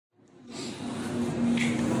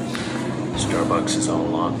Starbucks is all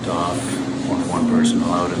locked off. Only one person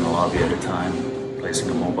allowed in the lobby at a time, placing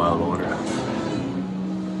a mobile order.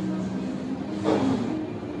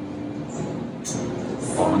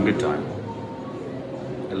 All in good time.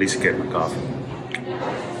 At least get my coffee.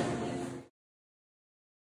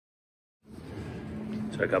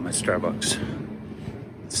 So I got my Starbucks.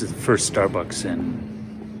 This is the first Starbucks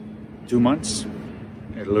in 2 months.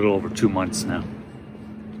 A little over 2 months now.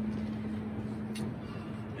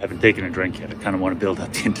 I haven't taken a drink yet. I kind of want to build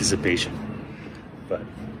up the anticipation. But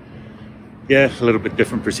yeah, a little bit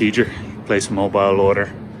different procedure. Place a mobile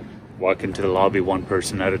order, walk into the lobby one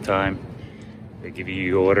person at a time. They give you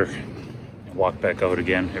your order and walk back out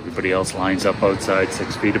again. Everybody else lines up outside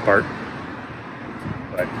 6 feet apart.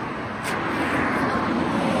 But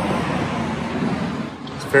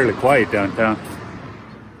it's fairly quiet downtown.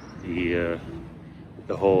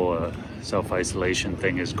 The whole self-isolation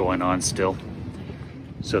thing is going on still.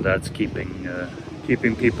 So that's keeping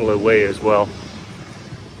people away as well,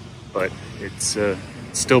 but it's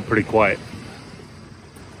still pretty quiet.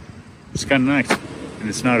 It's kind of nice, and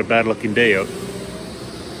it's not a bad-looking day out.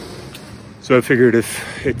 So I figured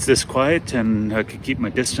if it's this quiet and I could keep my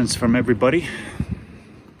distance from everybody,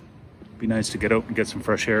 it'd be nice to get out and get some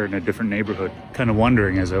fresh air in a different neighborhood. Kind of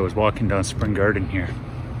wondering as I was walking down Spring Garden here,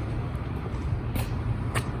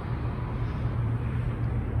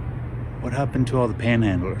 what happened to all the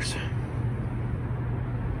panhandlers?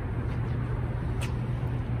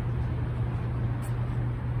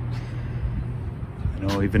 I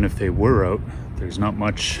know even if they were out, there's not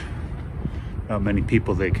many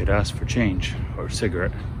people they could ask for change or a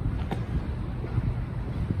cigarette.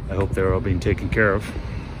 I hope they're all being taken care of,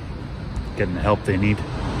 getting the help they need.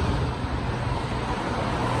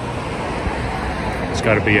 It's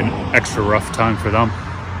got to be an extra rough time for them.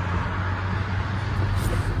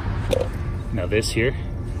 Now this here,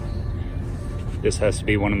 this has to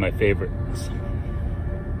be one of my favorites.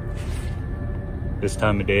 This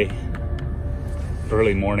time of day,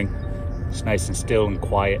 early morning, it's nice and still and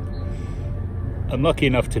quiet. I'm lucky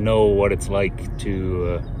enough to know what it's like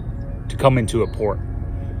to come into a port.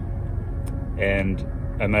 And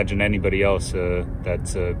I imagine anybody else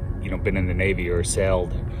that's been in the Navy or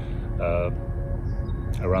sailed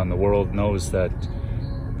around the world knows that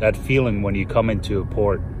feeling when you come into a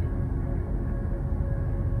port.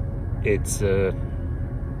 It's that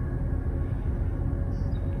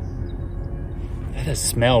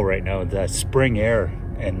smell right now, that spring air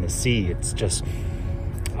and the sea. It's just,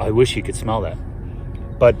 I wish you could smell that.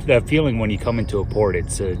 But that feeling when you come into a port,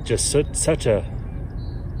 it's just such a,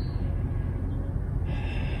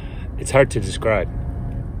 it's hard to describe.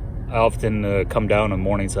 I often come down on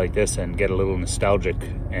mornings like this and get a little nostalgic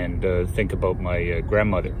and think about my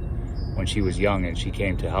grandmother. When she was young and she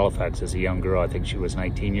came to Halifax as a young girl. I think she was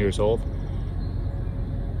 19 years old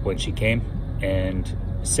when she came and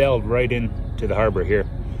sailed right into the harbor here.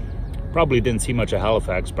 Probably didn't see much of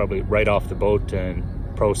Halifax, probably right off the boat and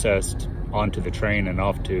processed onto the train and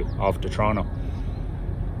off to Toronto.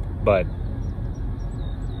 But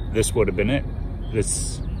this would have been it.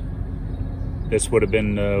 This would have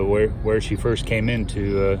been where she first came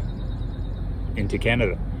into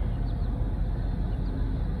Canada.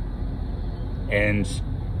 And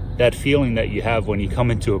that feeling that you have when you come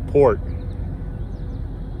into a port,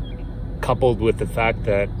 coupled with the fact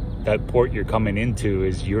that that port you're coming into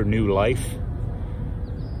is your new life,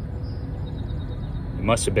 it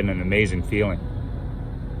must have been an amazing feeling,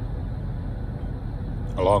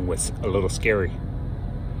 along with a little scary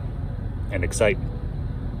and exciting.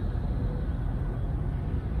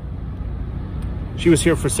 She was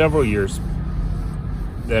here for several years,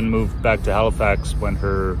 then moved back to Halifax when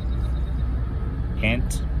her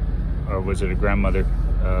aunt, or was it a grandmother,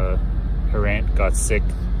 her aunt got sick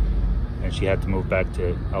and she had to move back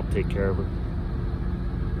to help take care of her.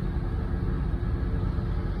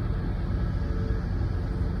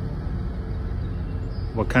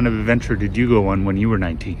 What kind of adventure did you go on when you were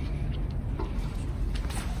 19?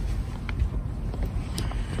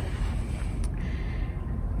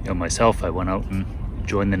 You know, myself, I went out and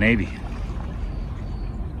joined the Navy.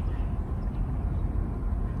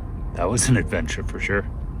 That was an adventure for sure.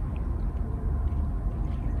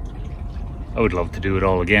 I would love to do it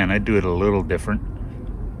all again. I'd do it a little different,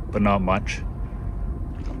 but not much.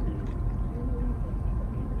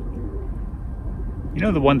 You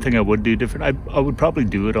know, the one thing I would do different, I would probably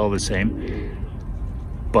do it all the same,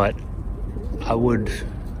 but I would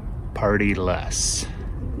party less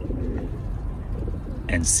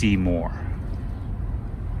and see more.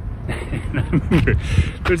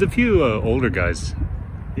 There's a few older guys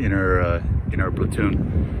in our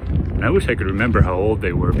platoon, And I wish I could remember how old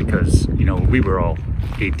they were, because, you know, we were all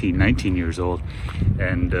 18, 19 years old,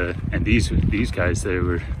 and these guys, they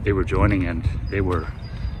were joining, and they were,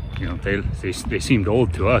 you know, they seemed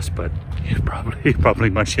old to us, but probably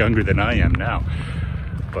much younger than I am now.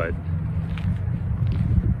 But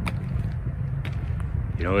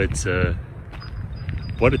you know, it's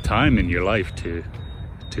what a time in your life to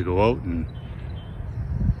go out, and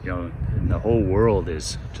you know, and the whole world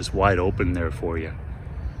is just wide open there for you.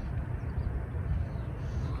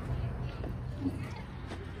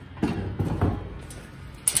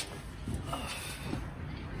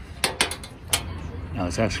 Now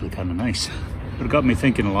it's actually kind of nice. But it got me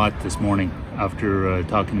thinking a lot this morning after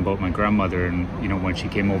talking about my grandmother, and you know, when she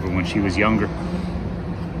came over when she was younger.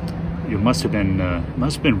 It must have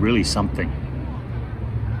been really something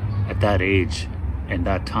at that age and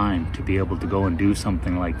that time to be able to go and do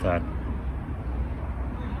something like that.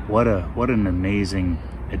 What an amazing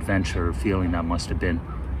adventure or feeling that must have been.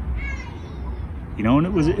 You know, and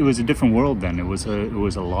it was a different world then. It was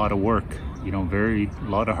a lot of work, you know, a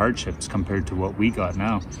lot of hardships compared to what we got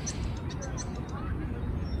now.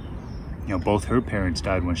 You know, both her parents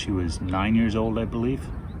died when she was 9 years old, I believe,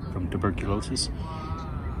 from tuberculosis.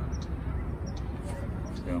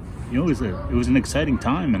 So, you know, it was an exciting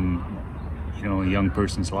time in, you know, a young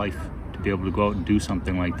person's life to be able to go out and do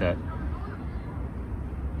something like that.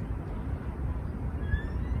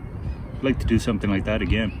 I'd like to do something like that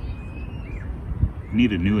again. I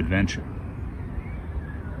need a new adventure.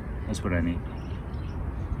 That's what I need.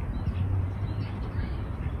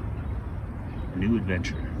 A new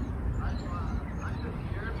adventure.